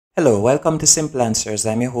Hello, welcome to Simple Answers.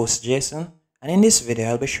 I'm your host Jason, and in this video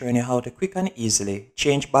I'll be showing you how to quick and easily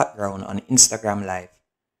change background on Instagram Live.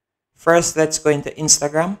 First, let's go into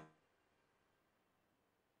Instagram.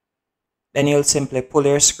 Then you'll simply pull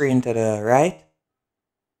your screen to the right.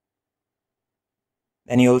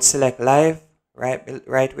 Then you'll select Live,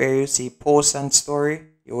 right where you see Post and Story,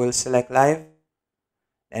 you will select Live.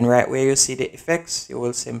 Then right where you see the effects, you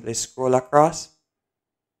will simply scroll across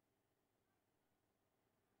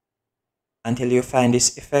until you find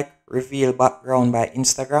this effect, Reveal Background by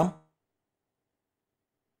Instagram.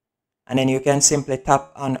 And then you can simply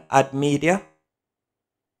tap on Add Media.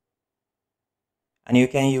 And you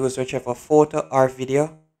can use whichever photo or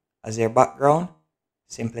video as your background.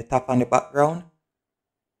 Simply tap on the background.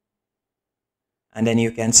 And then you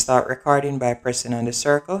can start recording by pressing on the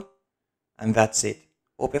circle. And that's it.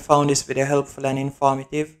 Hope you found this video helpful and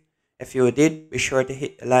informative. If you did, be sure to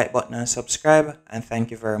hit the like button and subscribe. And thank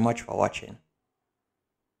you very much for watching.